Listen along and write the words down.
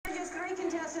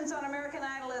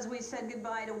American Idol as we said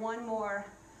goodbye to one more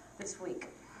this week.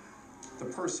 The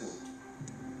person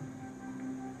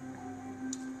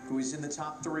who is in the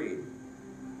top 3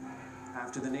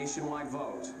 after the nationwide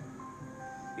vote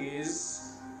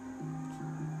is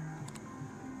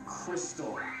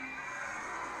Crystal.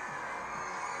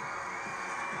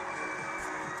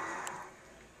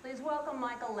 Please welcome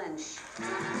Micheal Lynch.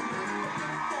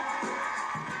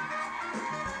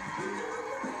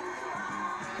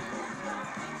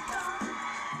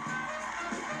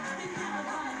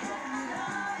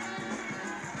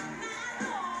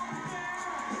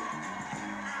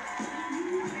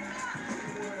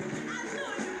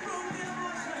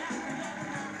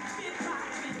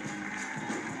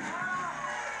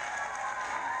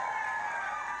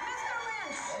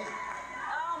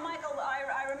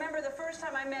 The first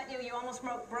time I met you, you almost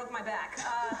broke my back.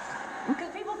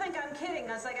 Because people think I'm kidding.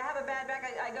 I was like, I have a bad back.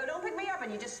 I go, don't pick me up,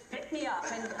 and you just pick me up.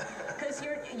 And because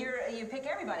you pick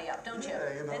everybody up, don't you?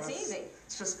 Yeah, you know, it's easy.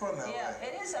 It's just fun that way. Yeah,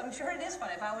 it is. I'm sure it is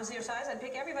fun. If I was your size, I'd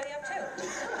pick everybody up too.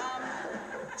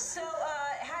 So,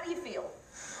 how do you feel?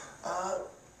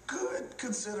 Good,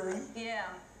 considering. Yeah.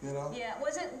 You know? Yeah.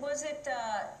 Was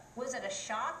it a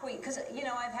shock? Because you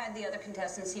know, I've had the other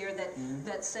contestants here that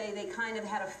that say they kind of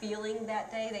had a feeling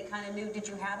that day. They kind of knew. Did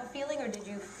you have a feeling, or did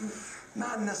you?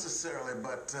 Not necessarily,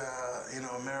 but you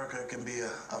know, America can be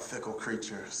a fickle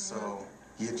creature. So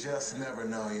you just never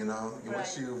know. You know,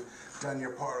 once you've done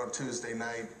your part on Tuesday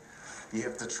night, you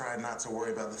have to try not to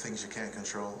worry about the things you can't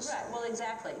control. So. Right, well,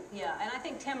 exactly, yeah. And I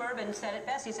think Tim Urban said it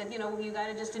best. He said, you know, you got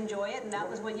to just enjoy it, and that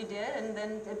was what you did, and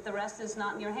then the rest is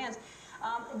not in your hands.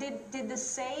 Did the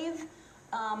save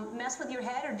mess with your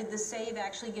head, or did the save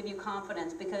actually give you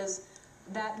confidence? Because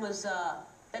that was,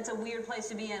 that's a weird place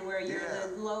to be in, where you're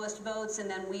the lowest votes, and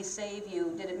then we save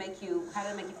you. Did it make you, how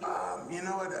did it make you feel? You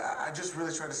know what, I just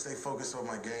really tried to stay focused on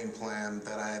my game plan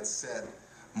that I had set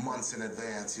months in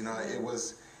advance. You know,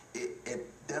 it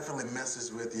definitely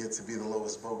messes with you to be the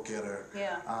lowest vote getter.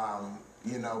 Yeah.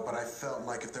 You know, but I felt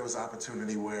like if there was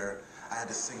opportunity where I had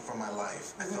to sing for my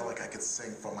life, I felt like I could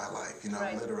sing for my life. You know,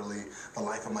 literally the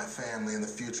life of my family and the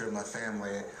future of my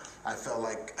family. I felt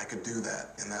like I could do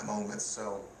that in that moment.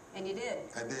 So. And you did.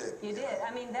 I did. You did.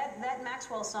 I mean, that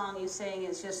Maxwell song you sing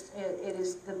is just, it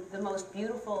is the most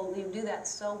beautiful. You do that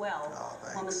so well. Oh,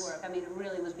 thanks. Woman's work. I mean, it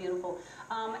really was beautiful.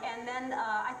 And then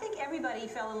I think everybody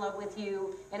fell in love with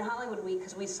you in Hollywood Week,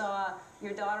 because we saw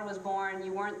your daughter was born,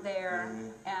 you weren't there,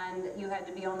 and you had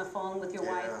to be on the phone with your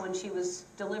wife when she was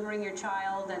delivering your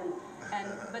child,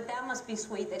 but that must be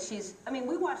sweet that she's, I mean,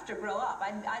 we watched her grow up.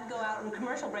 I'd go out in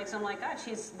commercial breaks and I'm like, God,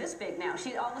 she's this big now.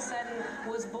 She all of a sudden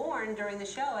was born during the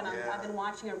show, and I've been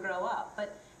watching her grow up.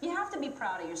 But you have to be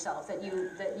proud of yourself that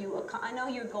you, I know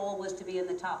your goal was to be in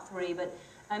the top 3, but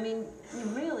I mean, you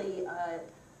really,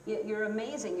 you're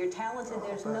amazing. You're talented.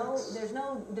 Oh, there's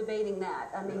no debating that.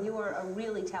 I mean, you are a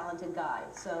really talented guy.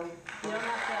 So you don't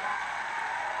have to.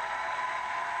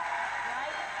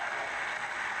 Right?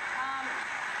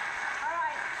 All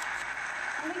right.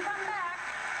 When we come back,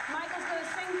 Michael's going to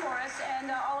sing for us,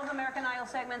 and all of American Idol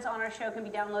segments on our show can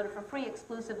be downloaded for free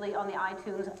exclusively on the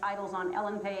iTunes Idols on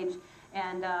Ellen page,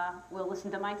 and we'll listen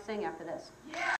to Mike sing after this. Yeah.